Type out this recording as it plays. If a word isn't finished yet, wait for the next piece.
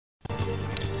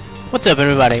What's up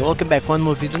everybody, welcome back one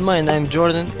more video of mine. I'm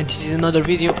Jordan and this is another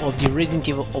video of the Resident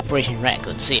Evil Operation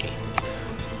Raccoon City.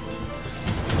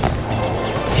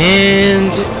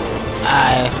 And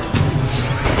I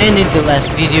ended the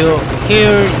last video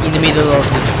here in the middle of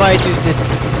the fight with the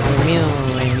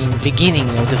beginning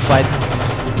of the fight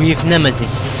with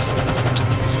Nemesis.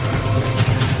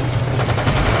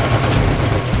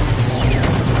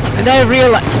 And I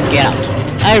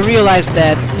realized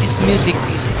that this music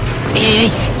is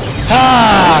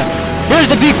here's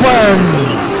the big one!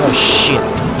 Oh shit.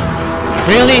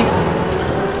 Really?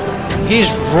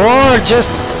 His roar just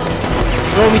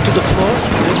throw me to the floor?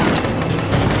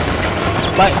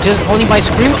 Only by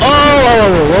scream?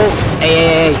 Oh!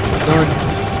 Hey,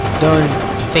 don't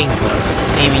think of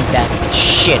aiming that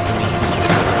shit at me.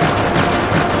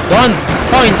 Don't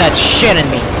point that shit at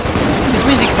me. This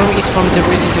music is from the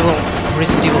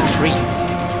Resident Evil 3.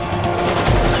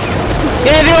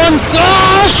 Everyone,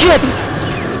 oh shit!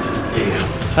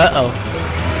 Uh-oh.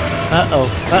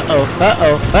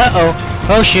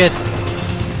 Oh shit.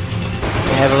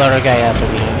 I have a lot of guy after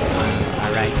me.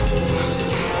 Alright.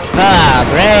 Ah,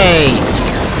 great!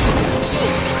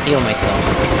 Heal myself.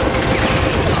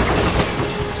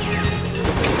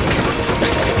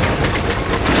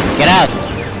 Get out!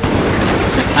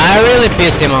 I really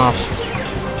piss him off.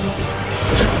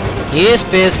 He is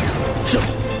pissed.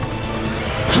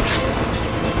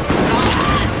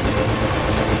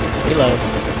 Reload.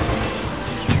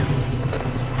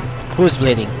 Who's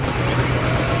bleeding?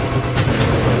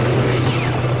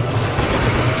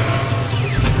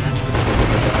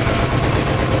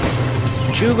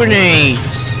 Two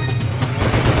grenades.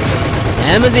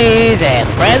 Nemesis, I have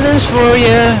presents for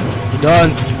you.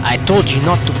 Don't. I told you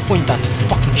not to point that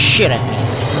fucking shit at me.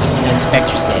 The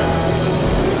inspector's dead.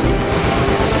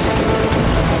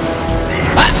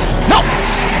 Ah! No!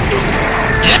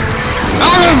 Get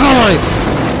out of my life!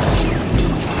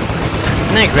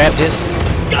 Can I grab this?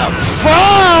 Oh,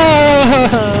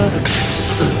 fuck!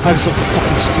 I'm so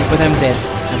fucking stupid. I'm dead.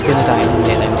 I'm gonna die. I'm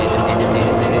dead.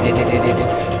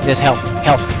 There's health.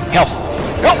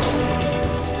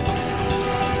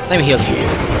 Let me heal you.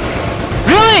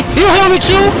 Really? You heal me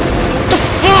too? What the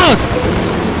fuck?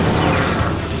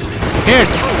 Here.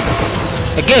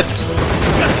 A gift.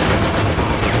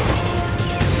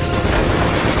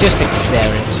 Just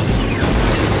accept it.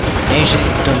 I usually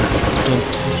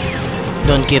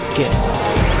don't give gifts.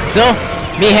 So,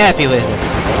 be happy with it.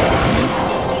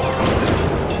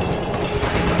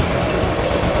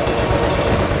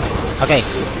 Okay.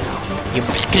 You're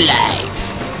back alive.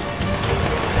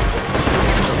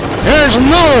 There's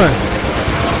another!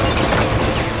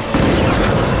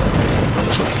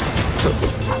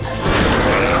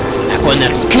 I'm gonna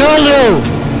kill you!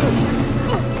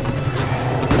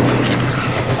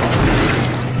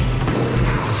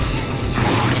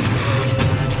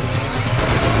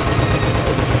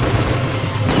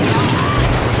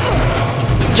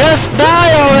 Just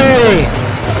die already!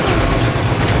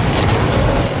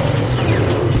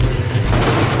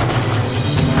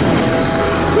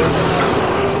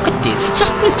 Look at this,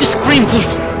 just need to scream to...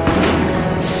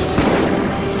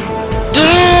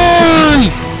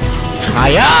 Die!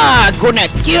 I'm gonna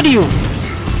kill you!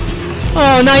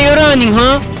 Oh, now you're running,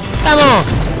 huh? Come on!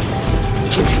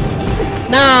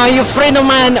 No, you're afraid of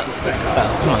mine! Oh,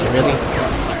 come on, really?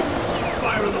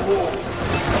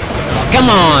 Oh, come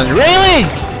on, really?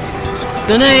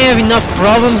 Don't I have enough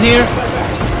problems here?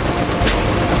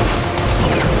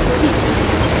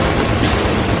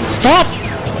 Stop!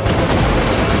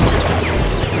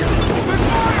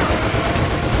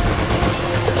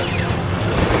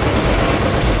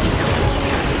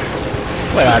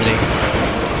 Where are they?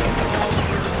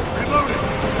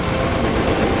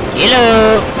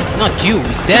 Hello! Not you,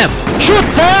 it's them! Shoot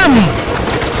them!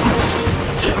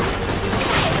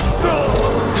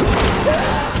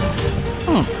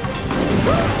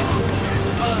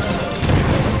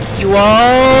 You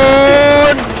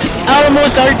are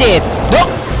almost are dead. No!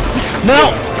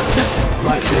 No!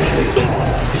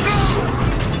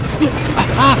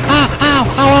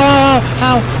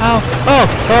 Ow!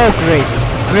 Oh, great!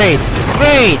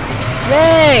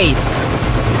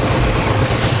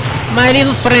 My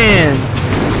little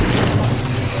friends!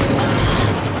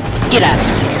 Get out!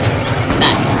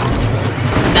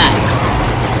 Die!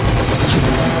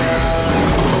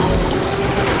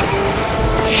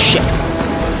 Shit!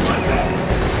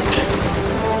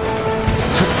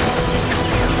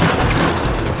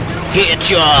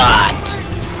 Headshot!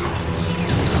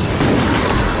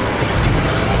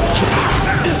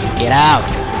 Get out!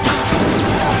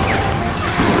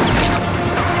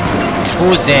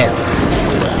 Who's there?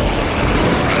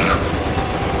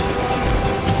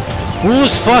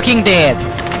 Who's fucking dead?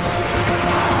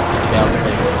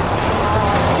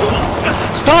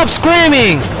 Stop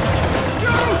screaming!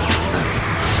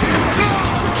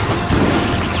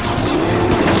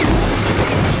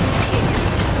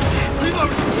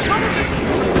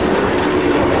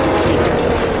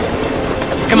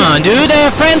 Come on, dude, there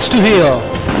are friends to heal.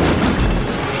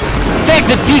 Take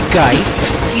the big guy,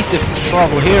 he's the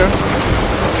trouble here.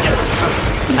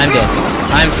 I'm dead.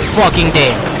 I'm fucking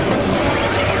dead.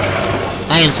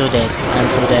 I am so dead. I'm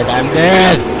so dead. I'm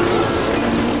dead.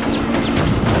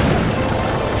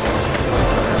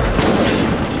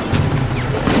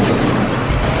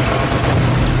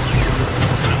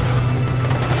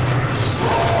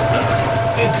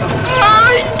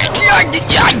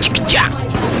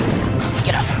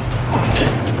 Get up.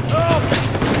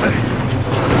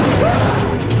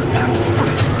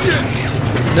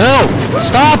 No!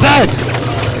 Stop it!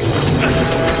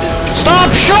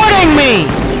 Stop shooting me!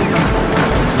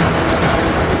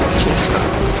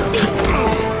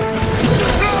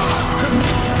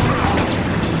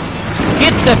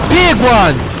 Hit the big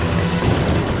one!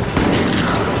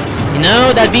 You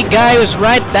know, that big guy was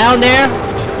right down there?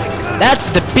 That's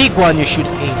the big one you should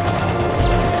aim.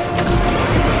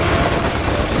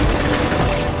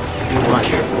 Be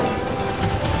careful.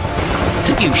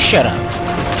 You shut up.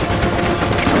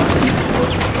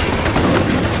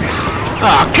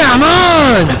 Oh, come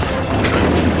on!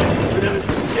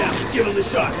 Nemesis is down. Give him the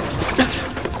shot.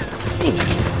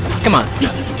 Come on,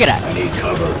 get out. I need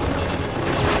cover.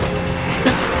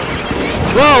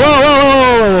 Whoa, whoa, whoa, whoa,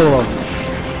 whoa, whoa.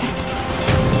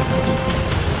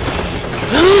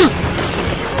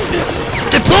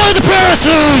 Deploy the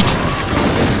parachute!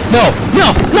 No, no,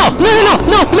 no, no, no,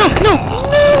 no,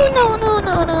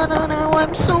 no, no, no,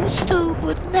 I'm so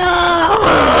stupid, no!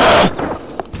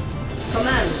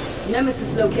 Command,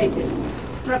 Nemesis located.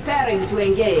 Preparing to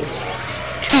engage.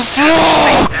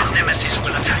 That Nemesis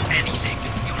will attack anything.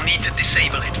 You'll need to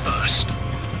disable it first.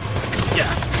 Yeah.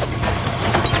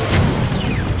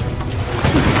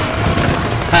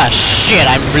 Ah, shit,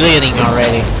 I'm bleeding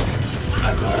already.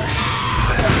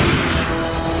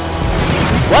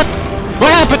 What?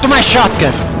 What happened to my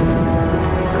shotgun?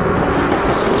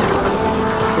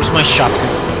 Where's my shotgun?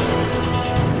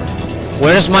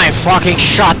 Where's my fucking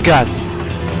shotgun?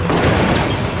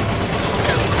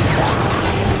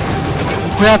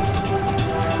 Crap.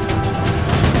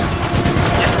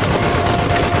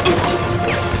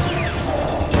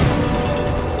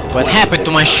 What happened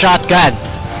to my shotgun?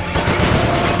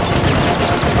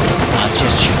 I'll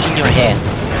just shoot in your head.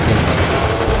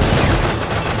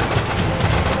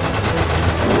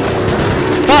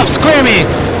 Stop screaming!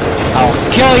 I'll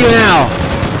kill you now!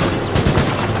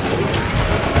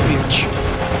 Bitch.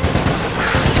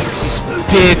 This is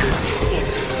big.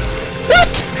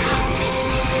 What?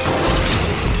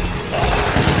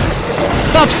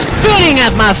 Stop spitting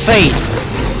at my face!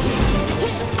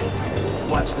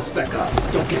 Watch the spec ops.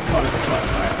 Don't get caught in the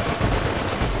crossfire.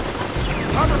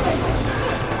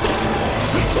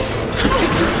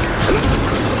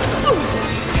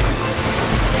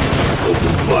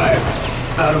 Open fire.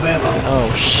 Out of ammo. Oh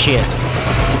shit.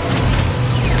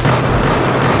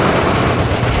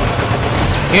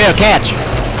 Here, catch!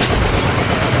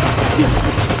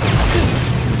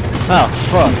 Oh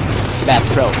fuck. Bad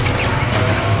throw.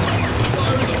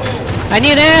 I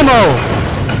need ammo!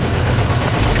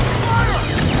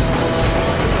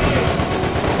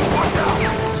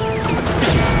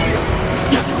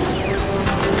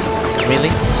 Really?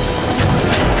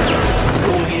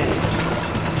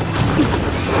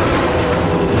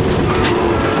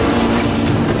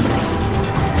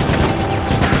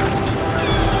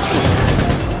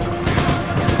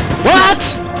 What?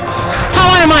 How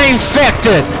am I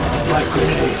infected?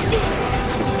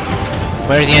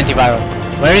 Where is the antiviral?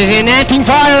 Where is the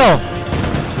antiviral?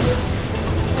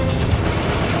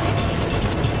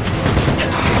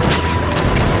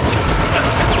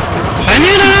 I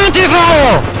need an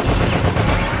antiviral!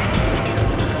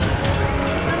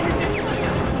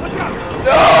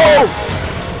 No!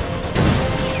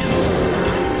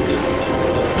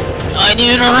 I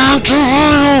need an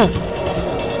antiviral!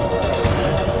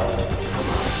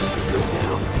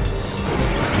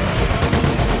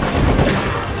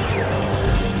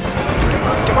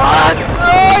 Come on!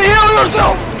 Heal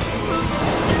yourself!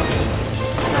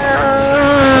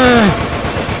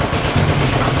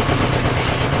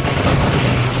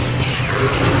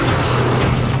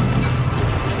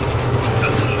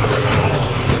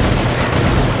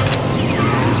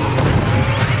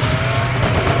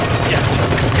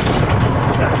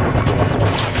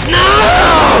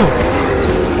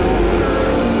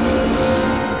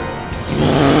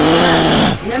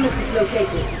 Nemesis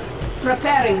located.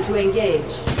 Preparing to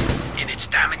engage. In its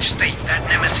damaged state, that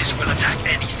Nemesis will attack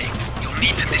anything. You'll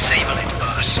need to disable it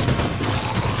first.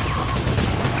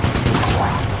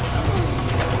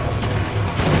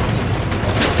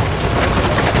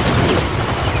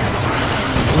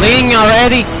 Bleeding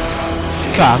already?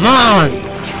 Come on!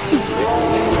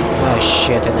 Oh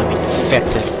shit, and I'm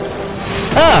infected.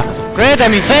 Ah! Great,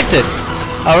 I'm infected!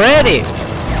 Already!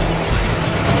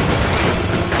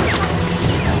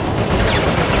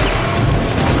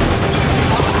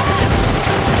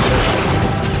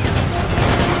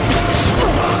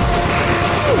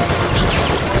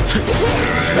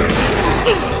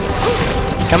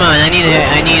 Come on, I need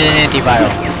an antiviral.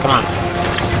 Come on.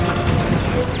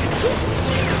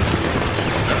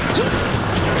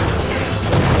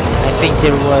 I think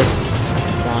there was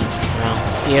one around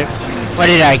here. Where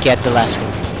did I get the last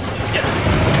one?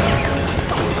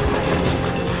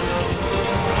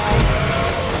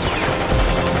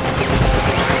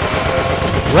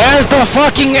 Where's the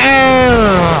fucking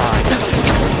air?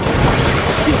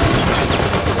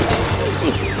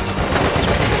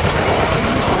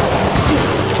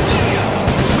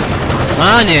 Come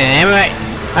on,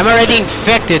 I'm already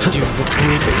infected, dude.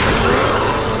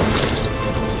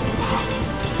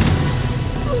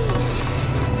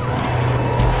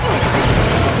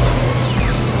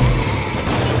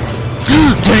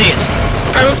 There he is!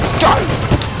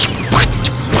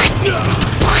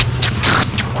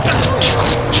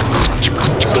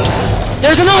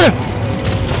 There's another!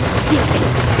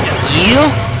 Heal.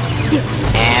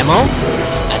 Ammo.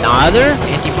 Another.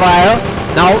 Antiviral.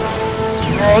 No.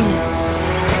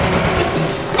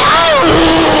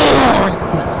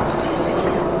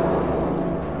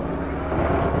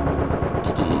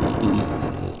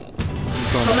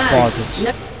 I'm gonna pause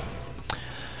it.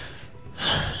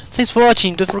 Thanks for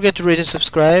watching. Don't forget to rate and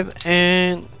subscribe.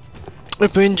 And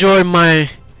if you enjoy my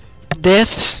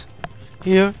deaths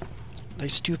here,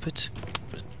 like stupid.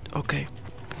 Okay.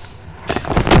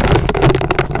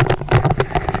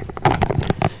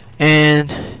 And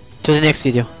to the next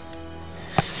video.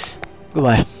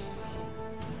 Goodbye.